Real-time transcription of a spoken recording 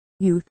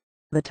Youth,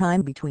 the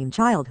time between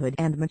childhood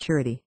and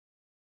maturity.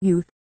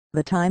 Youth,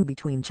 the time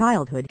between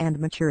childhood and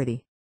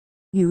maturity.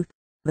 Youth,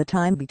 the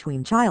time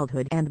between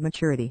childhood and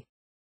maturity.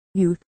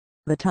 Youth,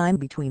 the time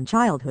between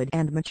childhood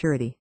and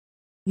maturity.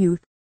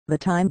 Youth, the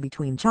time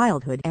between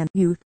childhood and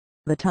youth,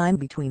 the time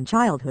between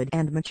childhood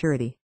and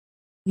maturity.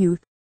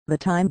 Youth, the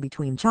time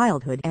between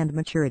childhood and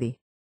maturity.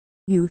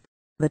 Youth,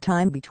 the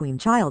time between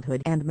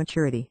childhood and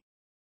maturity.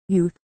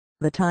 Youth,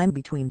 the time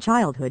between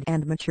childhood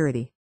and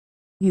maturity.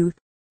 Youth,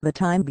 the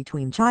time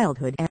between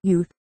childhood and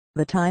youth,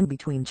 the time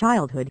between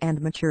childhood and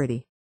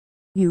maturity.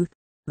 Youth,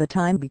 the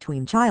time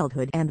between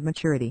childhood and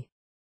maturity.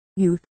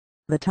 Youth,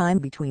 the time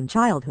between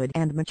childhood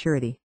and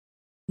maturity.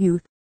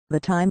 Youth, the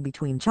time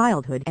between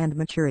childhood and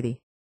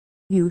maturity.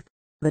 Youth,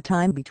 the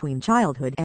time between childhood and